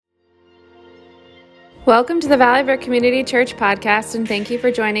Welcome to the Valley Brook Community Church podcast, and thank you for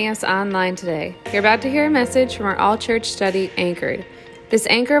joining us online today. You're about to hear a message from our all-church study, Anchored. This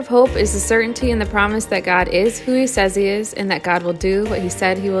anchor of hope is the certainty and the promise that God is who He says He is, and that God will do what He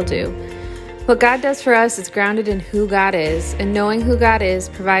said He will do. What God does for us is grounded in who God is, and knowing who God is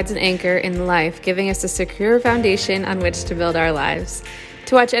provides an anchor in life, giving us a secure foundation on which to build our lives.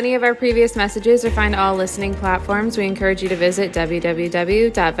 To watch any of our previous messages or find all listening platforms, we encourage you to visit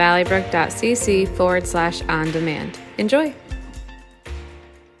www.valleybrook.cc/on-demand. Enjoy.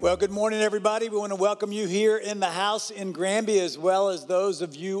 Well, good morning, everybody. We want to welcome you here in the house in Granby, as well as those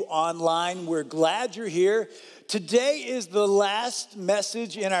of you online. We're glad you're here. Today is the last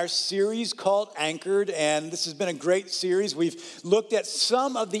message in our series called Anchored, and this has been a great series. We've looked at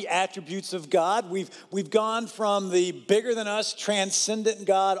some of the attributes of God. We've gone from the bigger than us, transcendent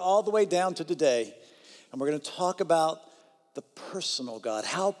God, all the way down to today. And we're going to talk about the personal God,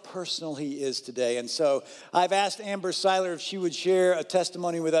 how personal He is today. And so I've asked Amber Seiler if she would share a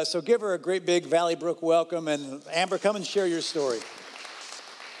testimony with us. So give her a great big Valley Brook welcome. And Amber, come and share your story.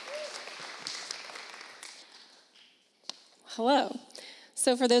 Hello.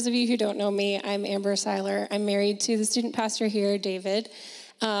 So for those of you who don't know me, I'm Amber Seiler. I'm married to the student pastor here, David.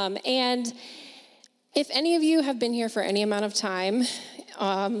 And if any of you have been here for any amount of time,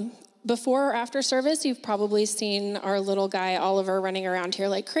 before or after service, you've probably seen our little guy, Oliver, running around here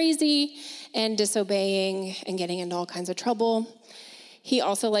like crazy and disobeying and getting into all kinds of trouble. He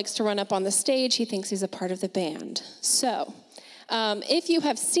also likes to run up on the stage. He thinks he's a part of the band. So if you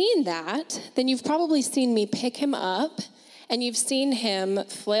have seen that, then you've probably seen me pick him up, and you've seen him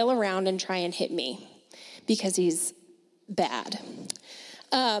flail around and try and hit me because he's bad.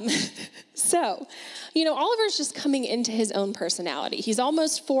 So, Oliver's just coming into his own personality. He's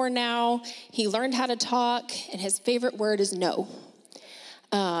almost 4 now. He learned how to talk, and his favorite word is no.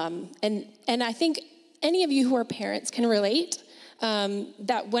 And I think any of you who are parents can relate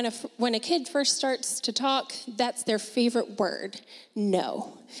that when a kid first starts to talk, that's their favorite word,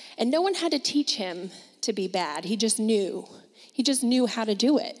 no. And no one had to teach him to be bad. He just knew. He just knew how to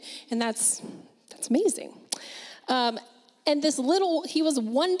do it, and that's amazing. And he was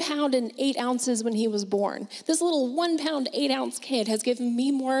 1 pound and 8 ounces when he was born. This little 1 pound, 8 ounce kid has given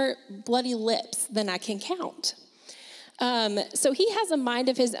me more bloody lips than I can count. So he has a mind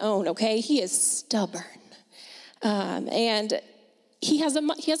of his own, okay? He is stubborn. And he has a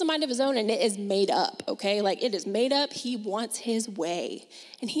mind of his own, and it is made up, okay? Like, it is made up. He wants his way.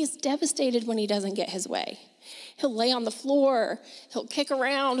 And he's devastated when he doesn't get his way. He'll lay on the floor, he'll kick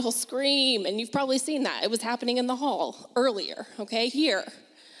around, he'll scream, and you've probably seen that. It was happening in the hall earlier, okay, here.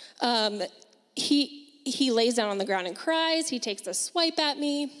 He lays down on the ground and cries. He takes a swipe at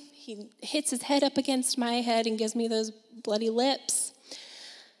me. He hits his head up against my head and gives me those bloody lips.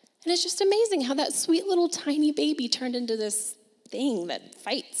 And it's just amazing how that sweet little tiny baby turned into this thing that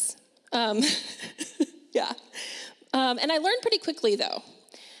fights. Yeah. And I learned pretty quickly, though,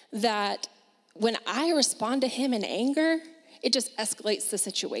 that when I respond to him in anger, it just escalates the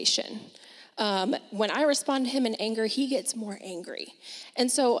situation. When I respond to him in anger, he gets more angry. And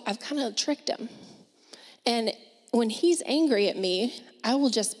so I've kind of tricked him. And when he's angry at me, I will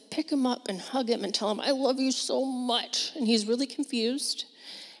just pick him up and hug him and tell him, I love you so much. And he's really confused,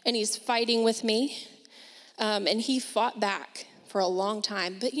 and he's fighting with me. And he fought back for a long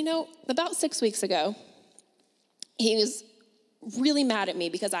time. But, about 6 weeks ago, he was really mad at me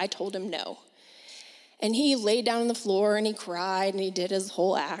because I told him no. And he laid down on the floor, and he cried, and he did his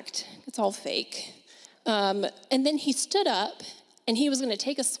whole act. It's all fake. And then he stood up, and he was going to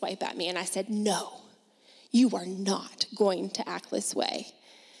take a swipe at me. And I said, no, you are not going to act this way.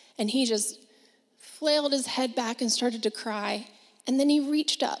 And he just flailed his head back and started to cry. And then he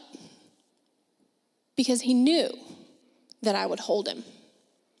reached up because he knew that I would hold him.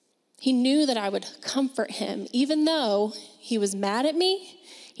 He knew that I would comfort him, even though he was mad at me.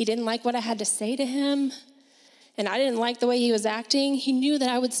 He didn't like what I had to say to him, and I didn't like the way he was acting. He knew that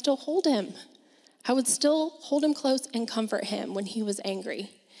I would still hold him. I would still hold him close and comfort him when he was angry.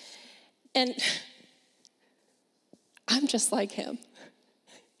 And I'm just like him.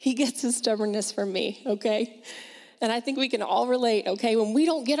 He gets his stubbornness from me, okay? And I think we can all relate, okay? When we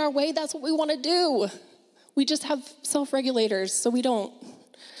don't get our way, that's what we want to do. We just have self-regulators, so we don't.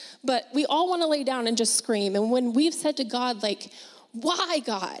 But we all want to lay down and just scream. And when we've said to God, like, why,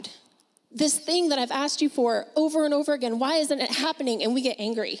 God? This thing that I've asked you for over and over again, why isn't it happening? And we get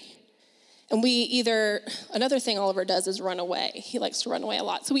angry. And another thing Oliver does is run away. He likes to run away a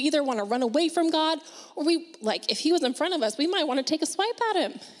lot. So we either want to run away from God, or if he was in front of us, we might want to take a swipe at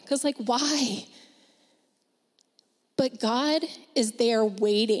him. Because, why? But God is there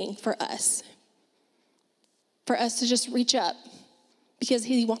waiting for us. for us to just reach up because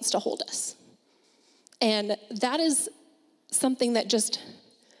he wants to hold us. And that is something that just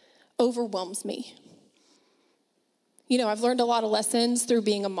overwhelms me. You know, I've learned a lot of lessons through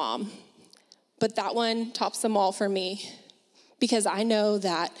being a mom, but that one tops them all for me because I know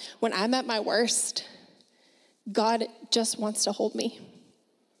that when I'm at my worst, God just wants to hold me.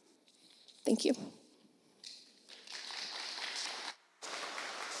 Thank you.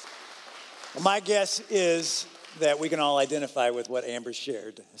 Well, my guess is that we can all identify with what Amber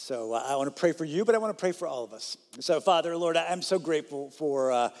shared. So I want to pray for you, but I want to pray for all of us. So Father, Lord, I'm so grateful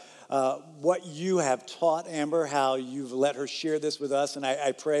for what you have taught Amber, how you've let her share this with us. And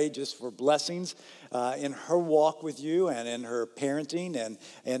I pray just for blessings in her walk with you and in her parenting and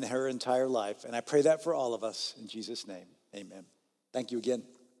in her entire life. And I pray that for all of us in Jesus' name. Amen. Thank you again.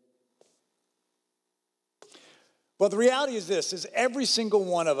 Well, the reality is this, is every single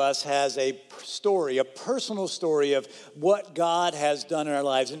one of us has a story, a personal story of what God has done in our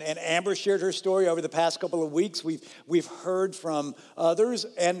lives. And Amber shared her story over the past couple of weeks. We've heard from others,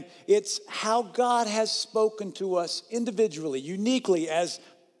 and it's how God has spoken to us individually, uniquely as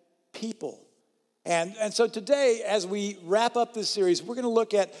people. And so today, as we wrap up this series, we're going to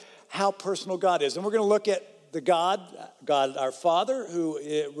look at how personal God is. And we're going to look at the God our Father,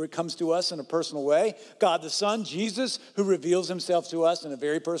 who comes to us in a personal way. God the Son, Jesus, who reveals himself to us in a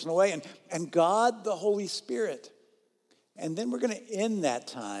very personal way. And God the Holy Spirit. And then we're going to end that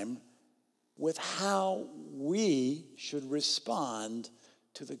time with how we should respond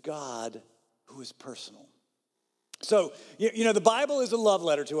to the God who is personal. So, you know, the Bible is a love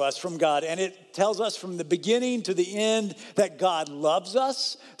letter to us from God, and it tells us from the beginning to the end that God loves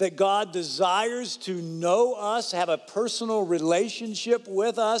us, that God desires to know us, have a personal relationship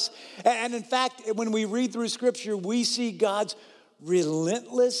with us. And in fact, when we read through Scripture, we see God's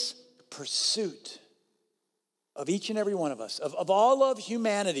relentless pursuit of each and every one of us, of all of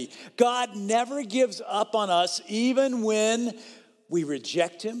humanity. God never gives up on us, even when we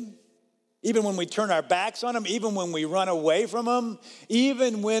reject him, even when we turn our backs on him, even when we run away from him,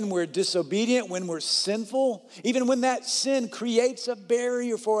 even when we're disobedient, when we're sinful, even when that sin creates a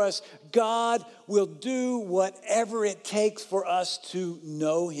barrier for us, God will do whatever it takes for us to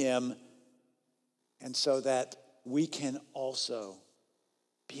know him, and so that we can also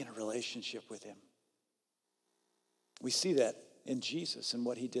be in a relationship with him. We see that in Jesus and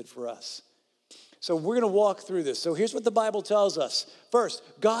what he did for us. So we're going to walk through this. So here's what the Bible tells us. First,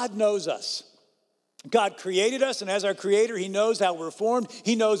 God knows us. God created us, and as our creator, he knows how we're formed.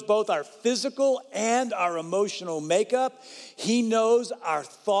 He knows both our physical and our emotional makeup. He knows our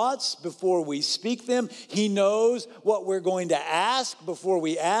thoughts before we speak them. He knows what we're going to ask before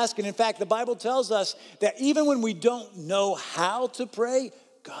we ask. And in fact, the Bible tells us that even when we don't know how to pray,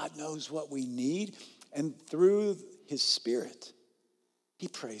 God knows what we need. And through his Spirit, he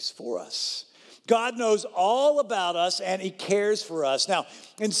prays for us. God knows all about us, and he cares for us. Now,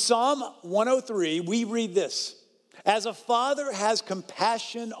 in Psalm 103, we read this: "As a father has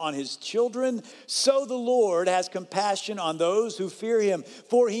compassion on his children, so the Lord has compassion on those who fear him.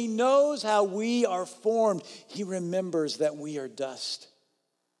 For he knows how we are formed. He remembers that we are dust."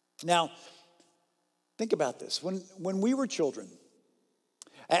 Now, think about this. When we were children,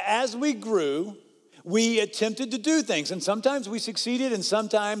 as we grew, we attempted to do things, and sometimes we succeeded and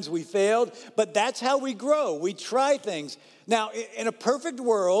sometimes we failed, but that's how we grow. We try things. Now, in a perfect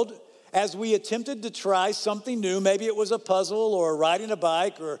world, as we attempted to try something new, maybe it was a puzzle or riding a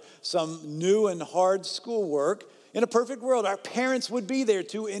bike or some new and hard schoolwork, in a perfect world, our parents would be there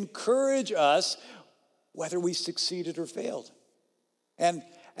to encourage us whether we succeeded or failed. And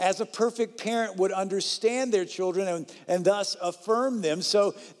as a perfect parent would understand their children and thus affirm them,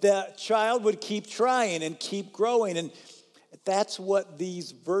 so the child would keep trying and keep growing. And that's what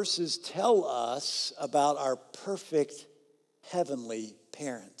these verses tell us about our perfect heavenly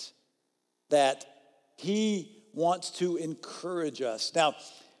parent, that he wants to encourage us. Now,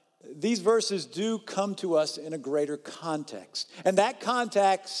 these verses do come to us in a greater context. And that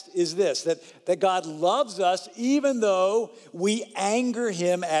context is this, that God loves us even though we anger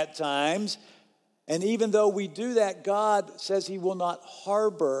him at times. And even though we do that, God says he will not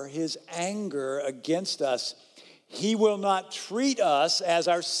harbor his anger against us. He will not treat us as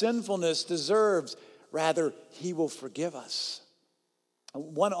our sinfulness deserves. Rather, he will forgive us.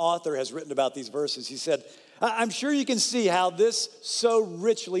 One author has written about these verses. He said, "I'm sure you can see how this so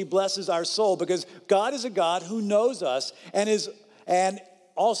richly blesses our soul, because God is a God who knows us and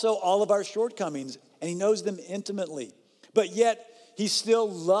also all of our shortcomings, and he knows them intimately. But yet he still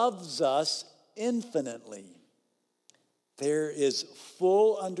loves us infinitely. There is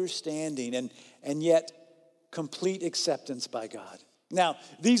full understanding, and yet complete acceptance by God. Now,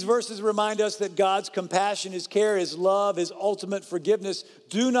 these verses remind us that God's compassion, his care, his love, his ultimate forgiveness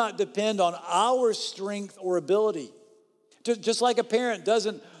do not depend on our strength or ability. Just like a parent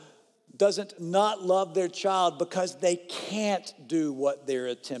doesn't not love their child because they can't do what they're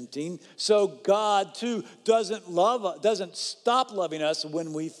attempting, so God too doesn't stop loving us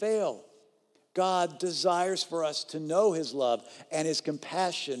when we fail. God desires for us to know his love and his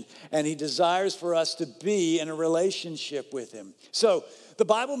compassion, and he desires for us to be in a relationship with him. So the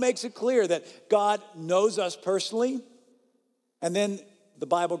Bible makes it clear that God knows us personally, and then the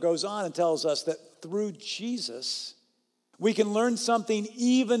Bible goes on and tells us that through Jesus, we can learn something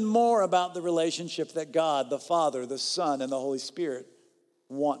even more about the relationship that God, the Father, the Son, and the Holy Spirit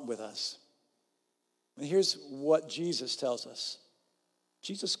want with us. And here's what Jesus tells us.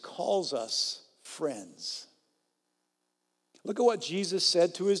 Jesus calls us friends. Look at what Jesus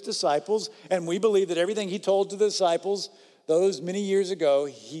said to his disciples, and we believe that everything he told to the disciples those many years ago,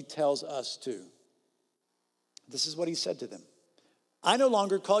 he tells us too. This is what he said to them. I no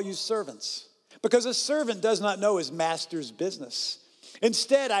longer call you servants, because a servant does not know his master's business.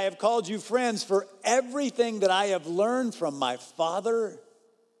 Instead, I have called you friends, for everything that I have learned from my Father,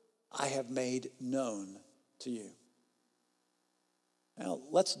 I have made known to you. Now,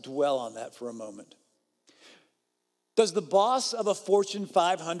 let's dwell on that for a moment. Does the boss of a Fortune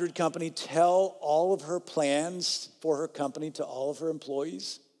 500 company tell all of her plans for her company to all of her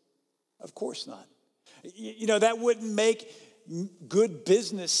employees? Of course not. You know, that wouldn't make good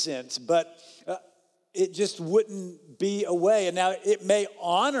business sense, but it just wouldn't be a way. And now it may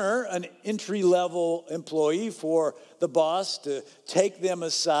honor an entry-level employee for the boss to take them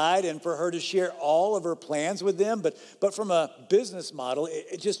aside and for her to share all of her plans with them, but from a business model,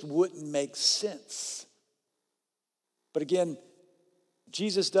 it just wouldn't make sense. But again,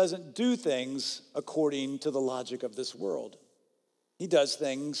 Jesus doesn't do things according to the logic of this world. He does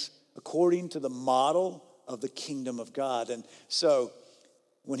things according to the model of the kingdom of God. And so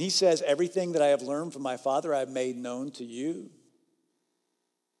when he says, everything that I have learned from my Father I have made known to you,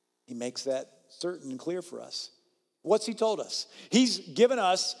 he makes that certain and clear for us. What's he told us? He's given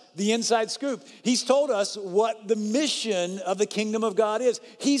us the inside scoop. He's told us what the mission of the kingdom of God is.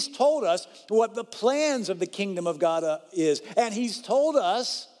 He's told us what the plans of the kingdom of God is. And he's told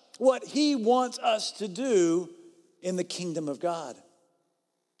us what he wants us to do in the kingdom of God.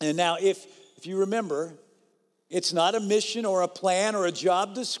 And now, if you remember, it's not a mission or a plan or a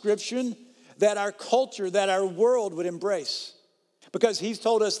job description that our culture, that our world would embrace. Because he's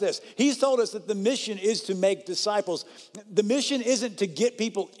told us this. He's told us that the mission is to make disciples. The mission isn't to get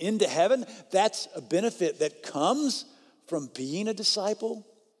people into heaven. That's a benefit that comes from being a disciple.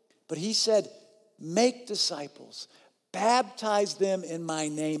 But he said, make disciples, baptize them in my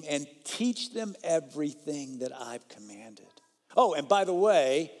name, and teach them everything that I've commanded. Oh, and by the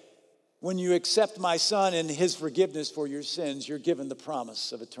way, when you accept my Son and his forgiveness for your sins, you're given the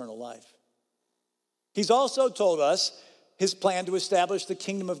promise of eternal life. He's also told us his plan to establish the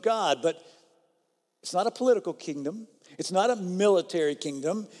kingdom of God, but it's not a political kingdom. It's not a military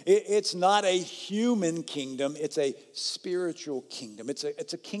kingdom. It's not a human kingdom. It's a spiritual kingdom. It's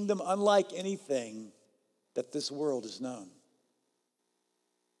a kingdom unlike anything that this world has known.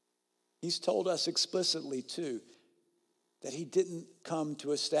 He's told us explicitly, too, that he didn't come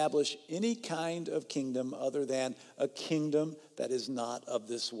to establish any kind of kingdom other than a kingdom that is not of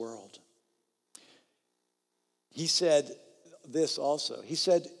this world. He said this also. He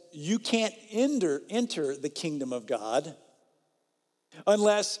said, you can't enter the kingdom of God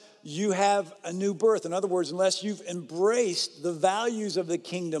unless you have a new birth. In other words, unless you've embraced the values of the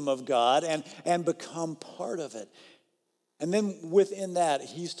kingdom of God and become part of it. And then within that,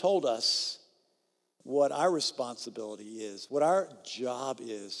 he's told us what our responsibility is, what our job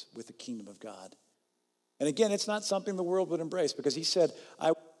is with the kingdom of God. And again, it's not something the world would embrace, because he said,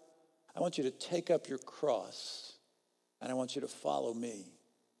 I want you to take up your cross and I want you to follow me.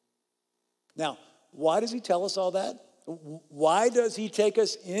 Now, why does he tell us all that? Why does he take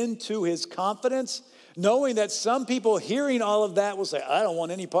us into his confidence, knowing that some people hearing all of that will say, I don't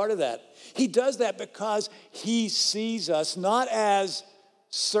want any part of that? He does that because he sees us not as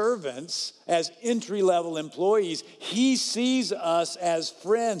servants, as entry-level employees. He sees us as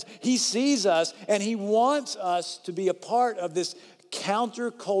friends. He sees us, and he wants us to be a part of this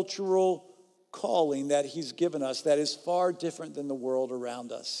countercultural calling that he's given us that is far different than the world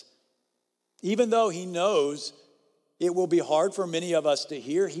around us. Even though he knows it will be hard for many of us to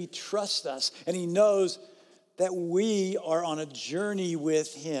hear, he trusts us, and he knows that we are on a journey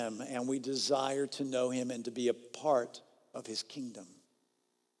with him, and we desire to know him and to be a part of his kingdom.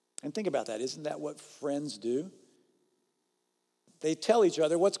 And And think about that. Isn't that what friends do? They tell each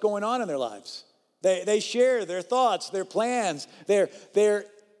other what's going on in their lives. They share their thoughts, their plans, their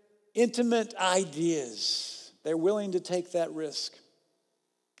intimate ideas. They're willing to take that risk.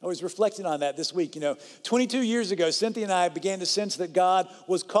 I was reflecting on that this week. 22 years ago, Cynthia and I began to sense that God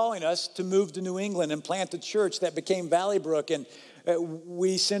was calling us to move to New England and plant a church that became Valley Brook. And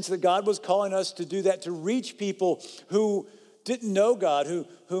we sensed that God was calling us to do that, to reach people who didn't know God,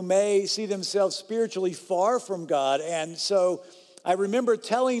 who may see themselves spiritually far from God. And so I remember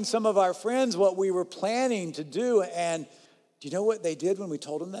telling some of our friends what we were planning to do. And do you know what they did when we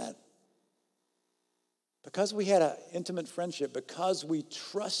told them that? Because we had an intimate friendship, because we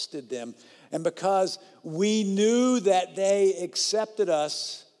trusted them, and because we knew that they accepted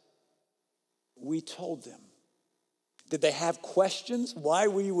us, we told them. Did they have questions why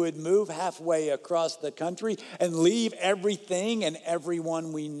we would move halfway across the country and leave everything and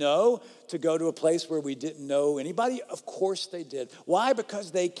everyone we know to go to a place where we didn't know anybody? Of course they did. Why?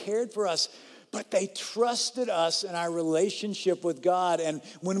 Because they cared for us, but they trusted us in our relationship with God. And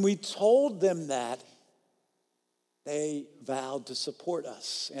when we told them that, they vowed to support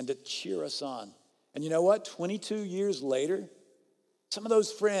us and to cheer us on. And you know what? 22 years later, some of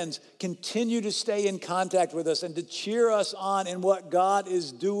those friends continue to stay in contact with us and to cheer us on in what God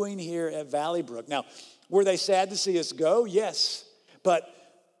is doing here at Valley Brook. Now, were they sad to see us go? Yes. But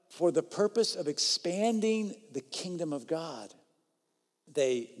for the purpose of expanding the kingdom of God,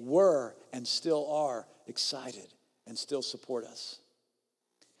 they were and still are excited and still support us.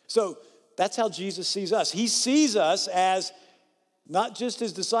 So that's how Jesus sees us. He sees us as not just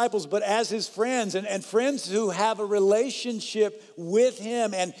his disciples, but as his friends and friends who have a relationship with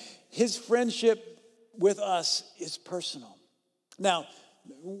him. And his friendship with us is personal. Now,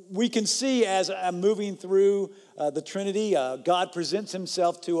 we can see as I'm moving through the Trinity, God presents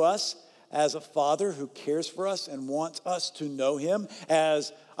himself to us as a father who cares for us and wants us to know him,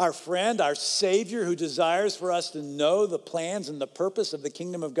 as our friend, our Savior who desires for us to know the plans and the purpose of the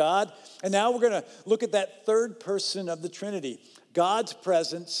kingdom of God. And now we're going to look at that third person of the Trinity, God's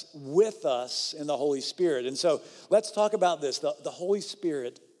presence with us in the Holy Spirit. And so let's talk about this. The Holy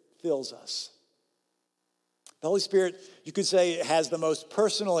Spirit fills us. The Holy Spirit, you could say, has the most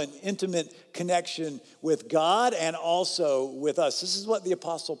personal and intimate connection with God and also with us. This is what the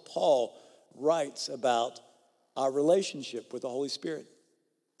Apostle Paul writes about our relationship with the Holy Spirit.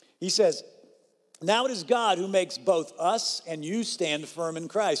 He says, "Now it is God who makes both us and you stand firm in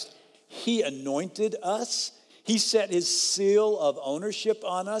Christ. He anointed us. He set his seal of ownership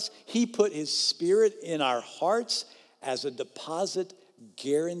on us. He put his Spirit in our hearts as a deposit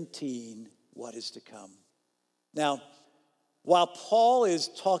guaranteeing what is to come." Now, while Paul is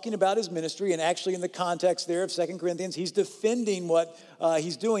talking about his ministry, and actually in the context there of 2 Corinthians, he's defending what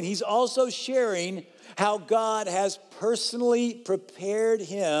he's doing. He's also sharing how God has personally prepared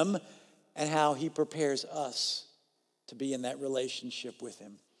him and how he prepares us to be in that relationship with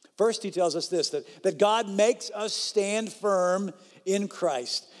him. First, he tells us this, that God makes us stand firm in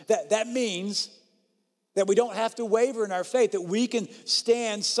Christ. That means that we don't have to waver in our faith, that we can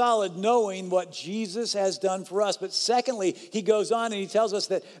stand solid knowing what Jesus has done for us. But secondly, he goes on and he tells us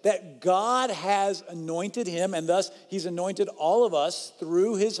that God has anointed him, and thus he's anointed all of us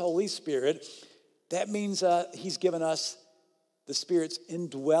through his Holy Spirit. That means he's given us the Spirit's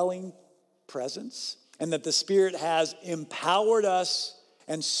indwelling presence, and that the Spirit has empowered us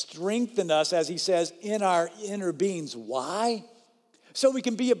and strengthened us, as he says, in our inner beings. Why? So we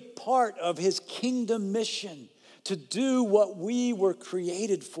can be a part of his kingdom mission to do what we were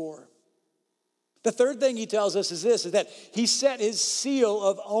created for. The third thing he tells us is this, is that he set his seal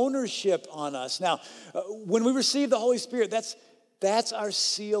of ownership on us. Now, when we receive the Holy Spirit, that's our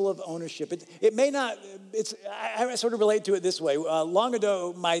seal of ownership. It may not, I sort of relate to it this way. Long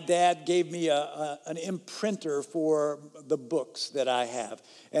ago, my dad gave me an imprinter for the books that I have.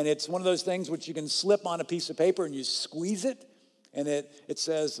 And it's one of those things which you can slip on a piece of paper and you squeeze it. And it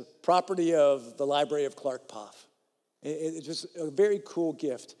says, property of the Library of Clark Poff. It's just a very cool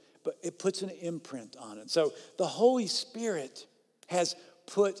gift, but it puts an imprint on it. So the Holy Spirit has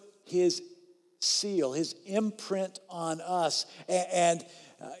put his seal, his imprint on us, and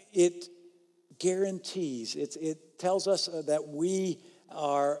it guarantees, it tells us that we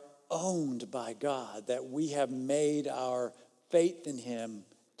are owned by God, that we have made our faith in him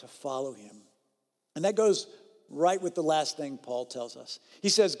to follow him. And that goes right with the last thing Paul tells us. He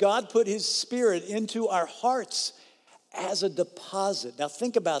says, God put his Spirit into our hearts as a deposit. Now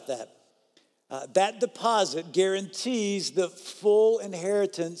think about that. That deposit guarantees the full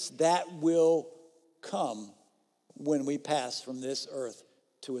inheritance that will come when we pass from this earth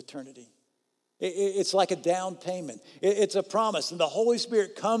to eternity. It's like a down payment. It's a promise. And the Holy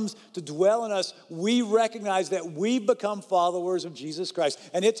Spirit comes to dwell in us. We recognize that we become followers of Jesus Christ.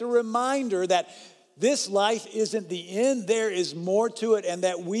 And it's a reminder that this life isn't the end. There is more to it, and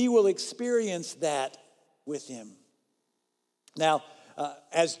that we will experience that with him. Now,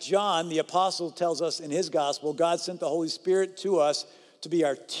 as John, the apostle, tells us in his gospel, God sent the Holy Spirit to us to be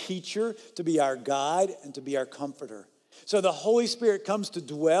our teacher, to be our guide, and to be our comforter. So the Holy Spirit comes to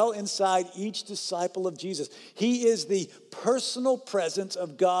dwell inside each disciple of Jesus. He is the personal presence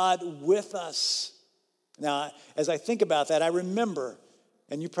of God with us. Now, as I think about that, I remember,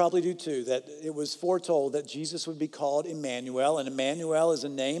 and you probably do too, that it was foretold that Jesus would be called Emmanuel. And Emmanuel is a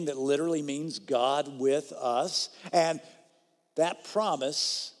name that literally means God with us. And that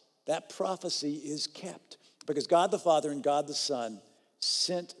promise, that prophecy is kept. Because God the Father and God the Son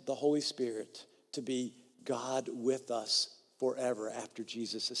sent the Holy Spirit to be God with us forever after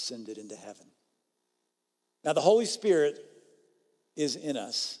Jesus ascended into heaven. Now, the Holy Spirit is in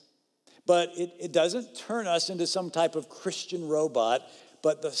us, but it doesn't turn us into some type of Christian robot,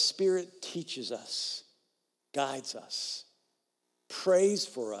 but the Spirit teaches us, guides us, prays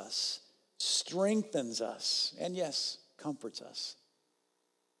for us, strengthens us, and yes, comforts us.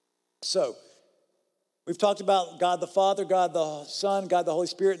 So, we've talked about God the Father, God the Son, God the Holy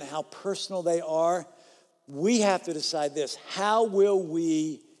Spirit, and how personal they are. We have to decide this: how will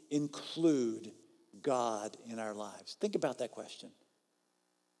we include God in our lives? Think about that question.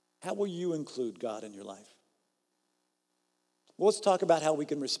 How will you include God in your life? Well, let's talk about how we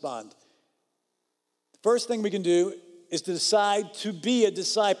can respond. First thing we can do is to decide to be a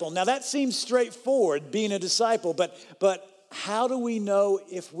disciple. Now that seems straightforward, being a disciple, but how do we know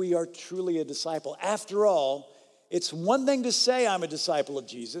if we are truly a disciple? After all, it's one thing to say I'm a disciple of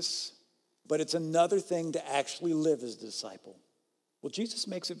Jesus, but it's another thing to actually live as a disciple. Well, Jesus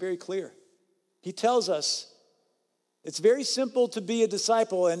makes it very clear. He tells us it's very simple to be a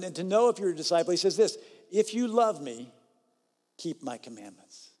disciple and to know if you're a disciple. He says this: if you love me, keep my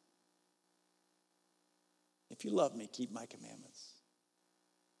commandments. If you love me, keep my commandments.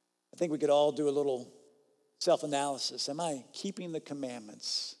 I think we could all do a little self-analysis. Am I keeping the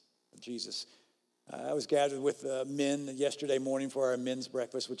commandments of Jesus? I was gathered with men yesterday morning for our men's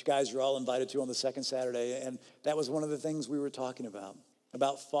breakfast, which guys are all invited to on the second Saturday. And that was one of the things we were talking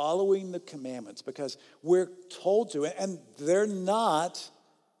about following the commandments, because we're told to, and they're not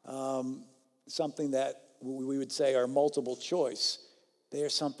something that we would say are multiple choice. They are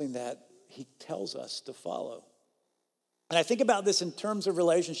something that he tells us to follow. And I think about this in terms of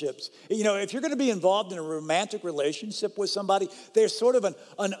relationships. You know, if you're going to be involved in a romantic relationship with somebody, there's sort of an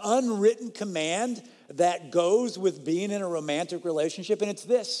unwritten command that goes with being in a romantic relationship. And it's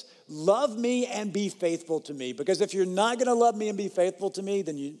this: love me and be faithful to me. Because if you're not going to love me and be faithful to me,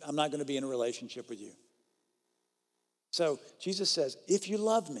 then I'm not going to be in a relationship with you. So Jesus says, if you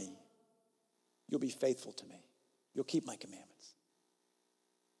love me, you'll be faithful to me. You'll keep my commandments.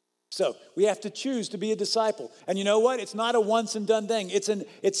 So we have to choose to be a disciple. And you know what? It's not a once and done thing.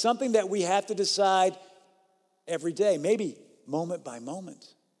 It's something that we have to decide every day, maybe moment by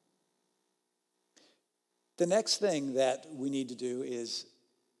moment. The next thing that we need to do is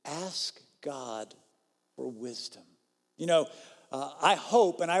ask God for wisdom. You know, I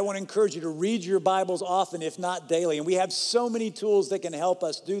hope and I want to encourage you to read your Bibles often, if not daily. And we have so many tools that can help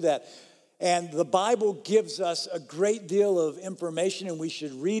us do that. And the Bible gives us a great deal of information, and we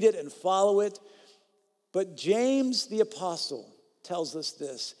should read it and follow it. But James the apostle tells us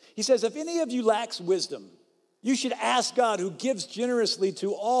this. He says, if any of you lacks wisdom, you should ask God, who gives generously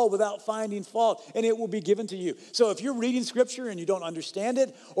to all without finding fault, and it will be given to you. So if you're reading scripture and you don't understand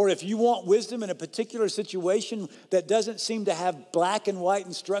it, or if you want wisdom in a particular situation that doesn't seem to have black and white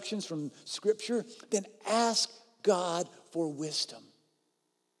instructions from scripture, then ask God for wisdom.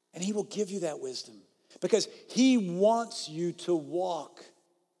 And he will give you that wisdom, because he wants you to walk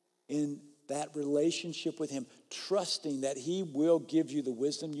in that relationship with him, trusting that he will give you the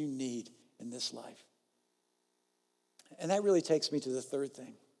wisdom you need in this life. And that really takes me to the third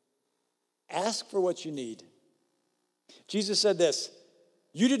thing. Ask for what you need. Jesus said this: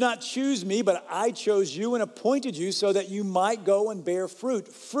 you did not choose me, but I chose you and appointed you so that you might go and bear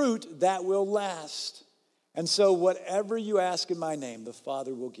fruit that will last. And so whatever you ask in my name, the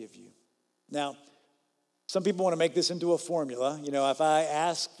Father will give you. Now, some people want to make this into a formula. You know, if I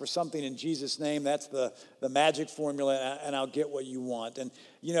ask for something in Jesus' name, that's the magic formula, and I'll get what you want. And,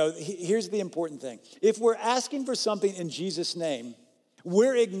 you know, here's the important thing. If we're asking for something in Jesus' name,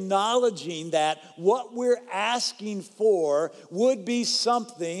 We're acknowledging that what we're asking for would be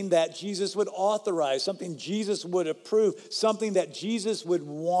something that Jesus would authorize, something Jesus would approve, something that Jesus would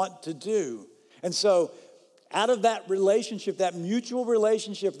want to do. And so out of that relationship, that mutual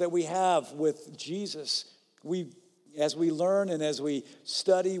relationship that we have with Jesus, as we learn and as we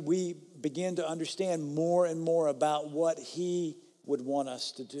study, we begin to understand more and more about what he would want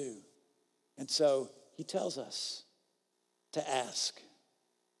us to do. And so he tells us to ask.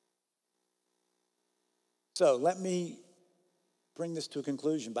 So let me bring this to a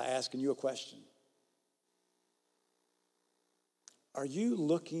conclusion by asking you a question. Are you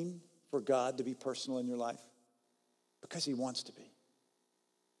looking for God to be personal in your life? Because he wants to be.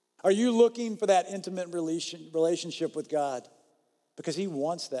 Are you looking for that intimate relationship with God? Because he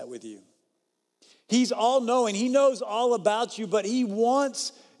wants that with you. He's all-knowing. He knows all about you, but he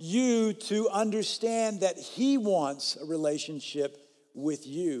wants you to understand that he wants a relationship with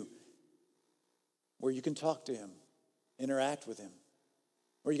you where you can talk to him, interact with him,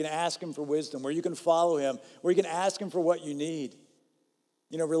 where you can ask him for wisdom, where you can follow him, where you can ask him for what you need.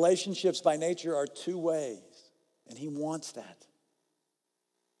 You know, relationships by nature are two ways, and he wants that.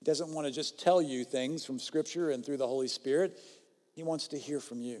 He doesn't want to just tell you things from Scripture and through the Holy Spirit. He wants to hear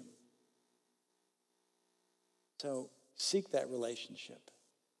from you. So seek that relationship.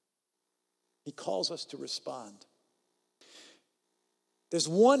 He calls us to respond. There's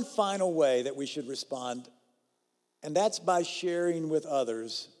one final way that we should respond, and that's by sharing with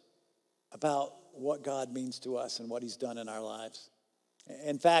others about what God means to us and what he's done in our lives.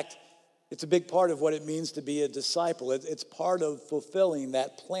 In fact, it's a big part of what it means to be a disciple. It's part of fulfilling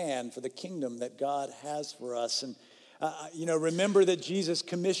that plan for the kingdom that God has for us. And, remember that Jesus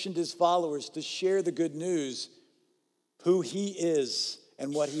commissioned his followers to share the good news. Who he is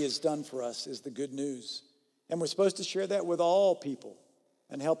and what he has done for us is the good news. And we're supposed to share that with all people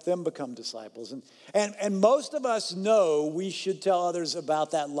and help them become disciples. And most of us know we should tell others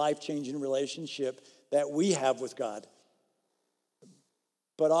about that life-changing relationship that we have with God.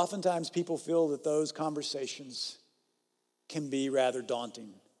 But oftentimes people feel that those conversations can be rather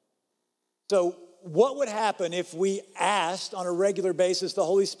daunting. So what would happen if we asked on a regular basis the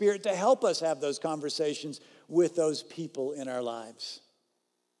Holy Spirit to help us have those conversations with those people in our lives?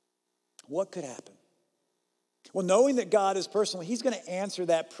 What could happen? Well, knowing that God is personal, he's going to answer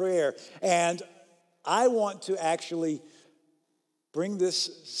that prayer. And I want to actually bring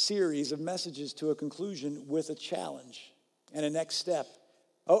this series of messages to a conclusion with a challenge and a next step.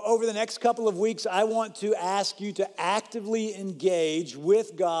 Over the next couple of weeks, I want to ask you to actively engage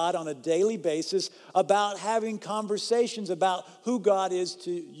with God on a daily basis about having conversations about who God is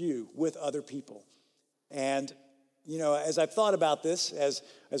to you with other people. And, as I've thought about this, as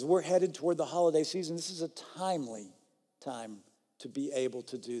we're headed toward the holiday season, this is a timely time to be able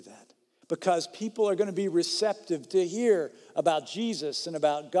to do that. Because people are going to be receptive to hear about Jesus and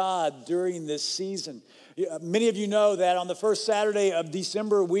about God during this season. Many of you know that on the first Saturday of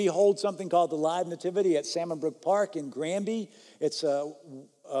December, we hold something called the Live Nativity at Salmon Brook Park in Granby. It's a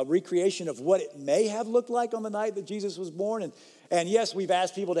recreation of what it may have looked like on the night that Jesus was born. And yes, we've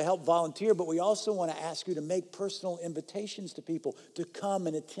asked people to help volunteer, but we also want to ask you to make personal invitations to people to come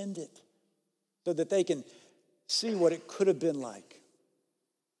and attend it so that they can see what it could have been like.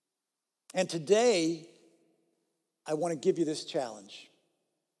 And today, I want to give you this challenge.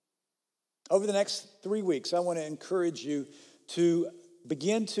 Over the next 3 weeks, I want to encourage you to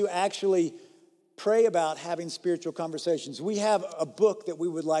begin to actually pray about having spiritual conversations. We have a book that we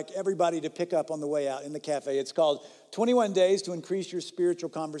would like everybody to pick up on the way out in the cafe. It's called 21 Days to Increase Your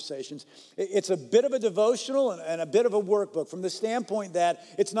Spiritual Conversations. It's a bit of a devotional and a bit of a workbook from the standpoint that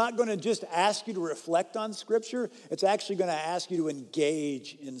it's not going to just ask you to reflect on Scripture. It's actually going to ask you to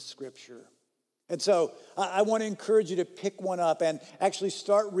engage in Scripture. And so I want to encourage you to pick one up and actually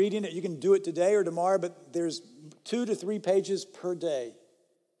start reading it. You can do it today or tomorrow, but there's 2 to 3 pages per day.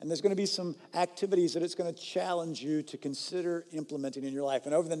 And there's going to be some activities that it's going to challenge you to consider implementing in your life.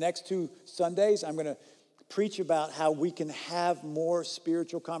 And over the next 2 Sundays, I'm going to preach about how we can have more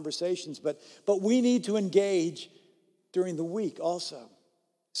spiritual conversations. But we need to engage during the week also.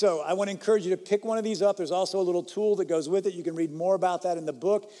 So I want to encourage you to pick one of these up. There's also a little tool that goes with it. You can read more about that in the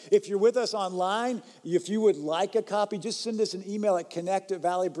book. If you're with us online, if you would like a copy, just send us an email at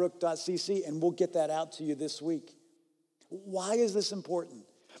connect@valleybrook.cc and we'll get that out to you this week. Why is this important?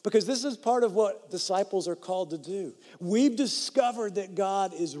 Because this is part of what disciples are called to do. We've discovered that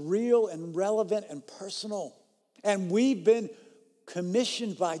God is real and relevant and personal. And we've been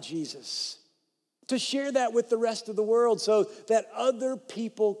commissioned by Jesus to share that with the rest of the world so that other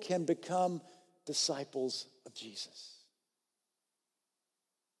people can become disciples of Jesus.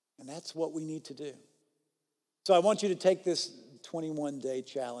 And that's what we need to do. So I want you to take this 21-day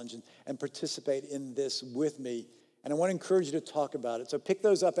challenge and participate in this with me. And I want to encourage you to talk about it. So pick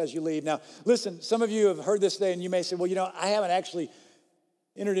those up as you leave. Now, listen, some of you have heard this today and you may say, well, I haven't actually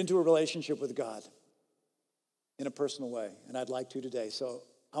entered into a relationship with God in a personal way. And I'd like to today. So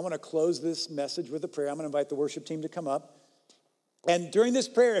I want to close this message with a prayer. I'm going to invite the worship team to come up. And during this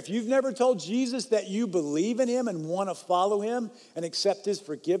prayer, if you've never told Jesus that you believe in him and want to follow him and accept his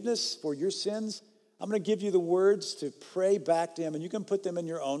forgiveness for your sins, I'm going to give you the words to pray back to him, and you can put them in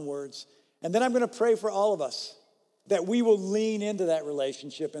your own words. And then I'm going to pray for all of us that we will lean into that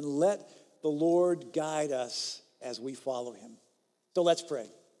relationship and let the Lord guide us as we follow him. So let's pray.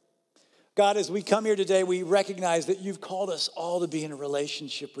 God, as we come here today, we recognize that you've called us all to be in a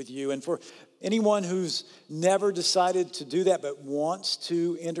relationship with you. And for anyone who's never decided to do that but wants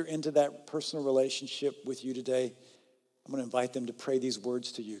to enter into that personal relationship with you today, I'm going to invite them to pray these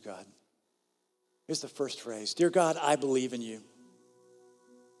words to you, God. Here's the first phrase. Dear God, I believe in you.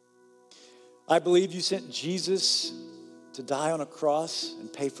 I believe you sent Jesus to die on a cross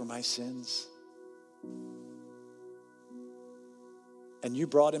and pay for my sins. And you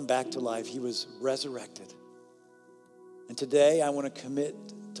brought him back to life. He was resurrected. And today I want to commit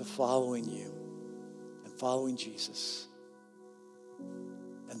to following you and following Jesus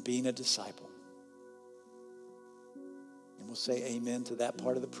and being a disciple. And we'll say amen to that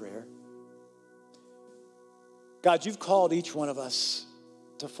part of the prayer. God, you've called each one of us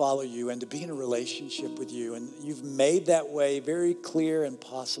to follow you and to be in a relationship with you. And you've made that way very clear and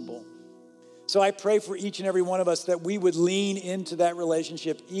possible. So I pray for each and every one of us that we would lean into that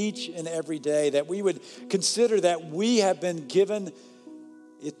relationship each and every day, that we would consider that we have been given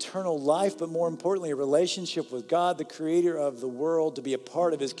eternal life, but more importantly, a relationship with God, the creator of the world, to be a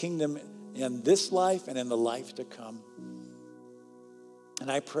part of his kingdom in this life and in the life to come. And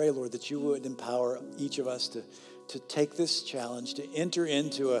I pray, Lord, that you would empower each of us to take this challenge, to enter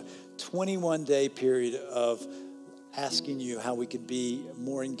into a 21-day period of asking you how we could be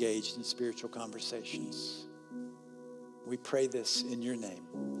more engaged in spiritual conversations. We pray this in your name.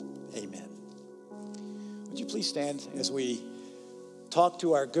 Amen. Would you please stand as we talk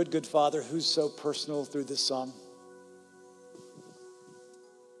to our good Father who's so personal through this song?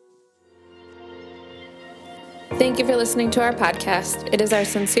 Thank you for listening to our podcast. It is our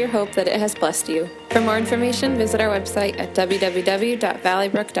sincere hope that it has blessed you. For more information, visit our website at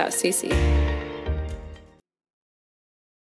www.valleybrook.cc.